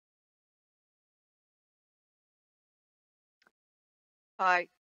Hi,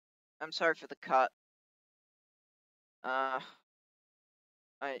 I'm sorry for the cut. I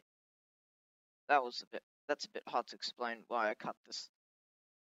that's a bit hard to explain why I cut this.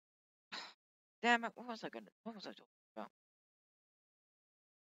 Damn it, what was I talking about?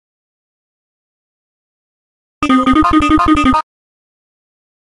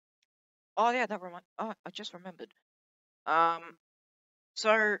 Oh yeah, I just remembered.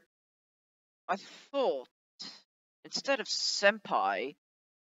 So I thought instead of Senpai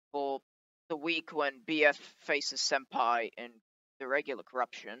for the week when BF faces Senpai in the regular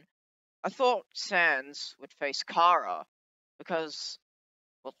corruption, I thought Sans would face Chara because,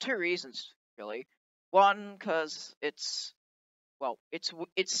 well, two reasons really. One, because it's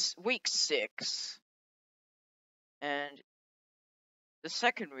week 6, and the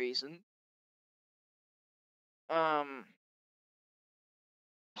second reason, um,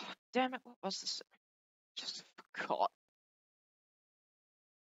 damn it, what was this? Just forgot.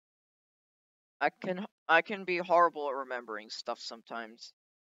 I can be horrible at remembering stuff sometimes.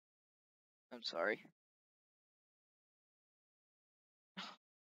 I'm sorry.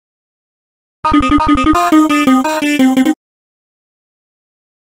 I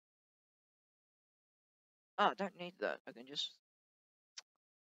don't need that. I just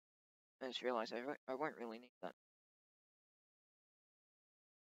realized I won't really need that.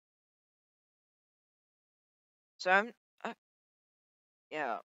 So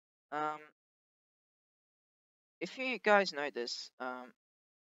yeah. If you guys know this, well,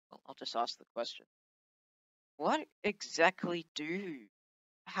 I'll just ask the question. What exactly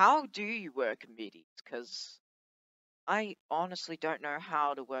how do you work meetings? Because I honestly don't know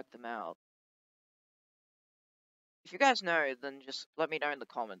how to work them out. If you guys know, then just let me know in the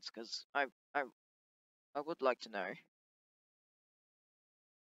comments, because I would like to know.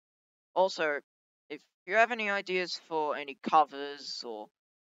 Also, if you have any ideas for any covers, or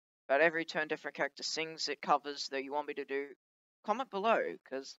about every turn different character sings it covers that you want me to do, comment below,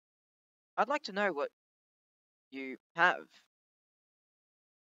 because I'd like to know what you have.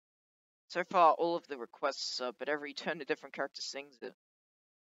 So far, all of the requests are, but every turn a different character sings it.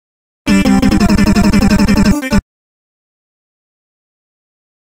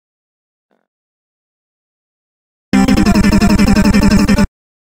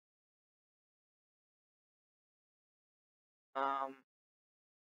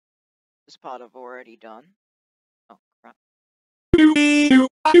 This part I've already done. Oh, crap.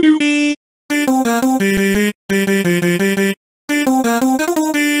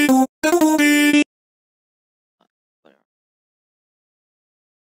 Whatever.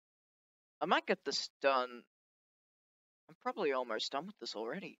 I might get this done. I'm probably almost done with this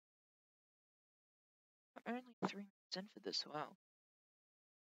already. I'm only 3 minutes in for this, wow.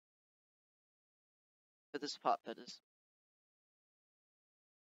 For this part, that is.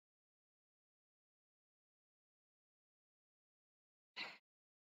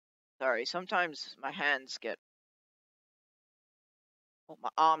 Sorry, sometimes my hands get... well,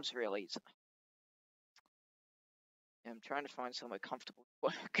 my arms really... I'm trying to find somewhere comfortable to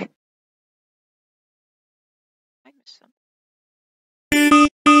work. I miss them.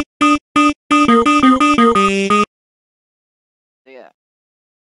 Yeah.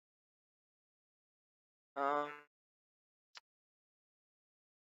 Oh.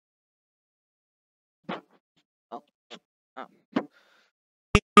 Oh.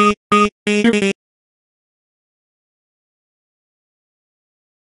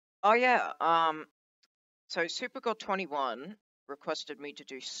 Oh yeah, so SuperGod21 requested me to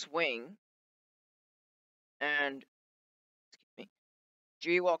do Swing, and excuse me,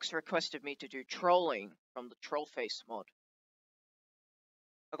 G-Wox requested me to do Trolling from the Trollface mod.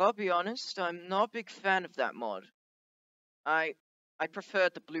 I gotta be honest, I'm not a big fan of that mod. I prefer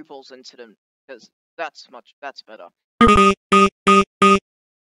the Blue Balls incident, because that's better.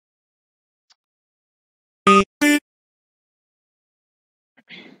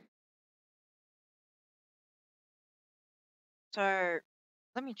 So,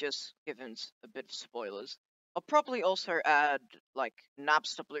 let me just give in a bit of spoilers. I'll probably also add, like,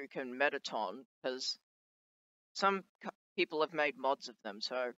 Napster Bluke and Metaton, because some people have made mods of them,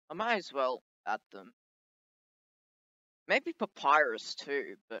 so I might as well add them. Maybe Papyrus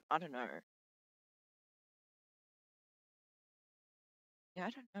too, but I don't know. Yeah, I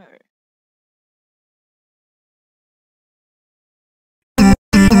don't know.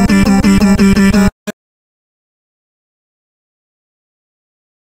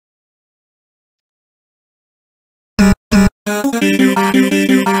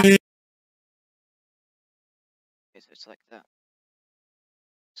 Okay, so it's like that.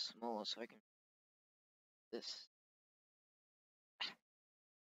 Smaller so I can... this.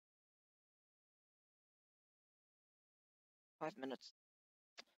 5 minutes.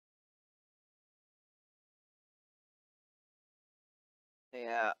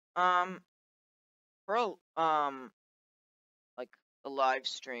 Yeah. For like a live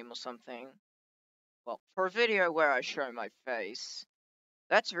stream or something. Well, for a video where I show my face,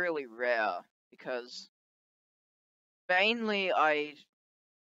 that's really rare because mainly I'd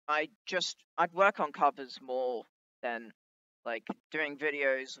work on covers more than like doing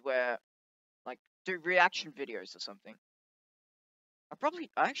videos where like do reaction videos or something.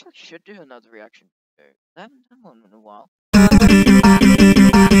 I actually should do another reaction video. I haven't done one in a while.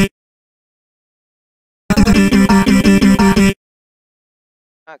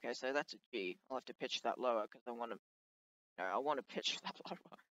 Okay, so that's a G. I'll have to pitch that lower because I want to. No, I want to pitch that lower.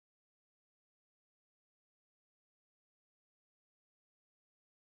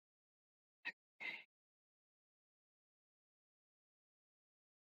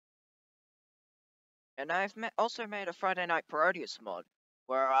 And I've also made a Friday Night Parodius mod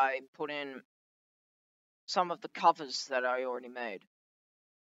where I put in some of the covers that I already made.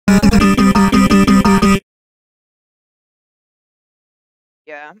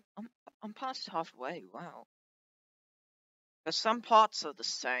 Yeah, I'm past halfway. Wow. Because some parts are the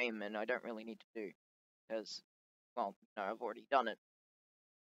same, and I don't really need to do because, well, no, I've already done it.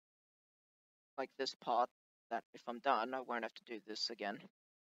 Like this part, that if I'm done, I won't have to do this again.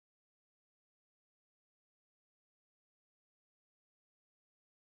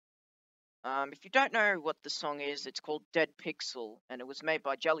 If you don't know what the song is, it's called Dead Pixel, and it was made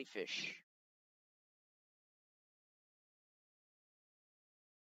by Jellyfish.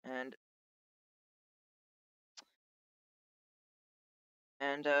 And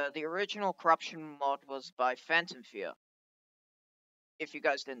the original corruption mod was by Phantom Fear. If you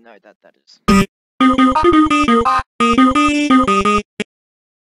guys didn't know that, that is.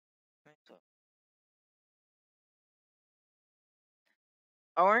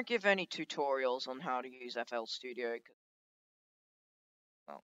 I won't give any tutorials on how to use FL Studio,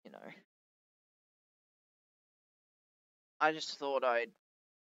 well, you know. I just thought I'd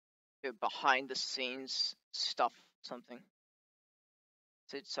do behind the scenes stuff, something.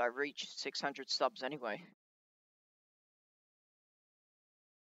 Since I reached 600 subs anyway.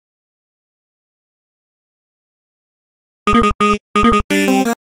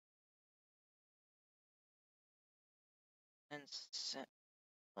 And set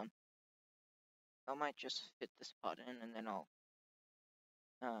on. I might just fit this part in and then I'll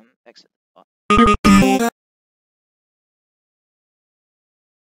exit the part.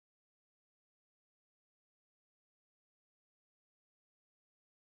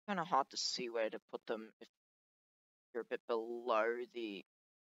 Kind of hard to see where to put them if you're a bit below the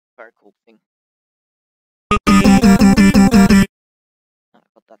vocal thing. I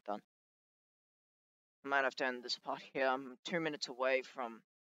got that done. I might have to end this part here. I'm 2 minutes away from,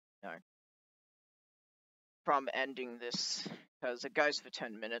 from ending this because it goes for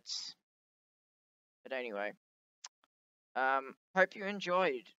 10 minutes. But anyway, hope you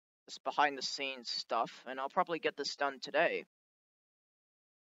enjoyed this behind the scenes stuff, and I'll probably get this done today.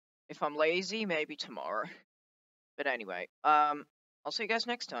 If I'm lazy, maybe tomorrow. But anyway, I'll see you guys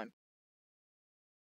next time.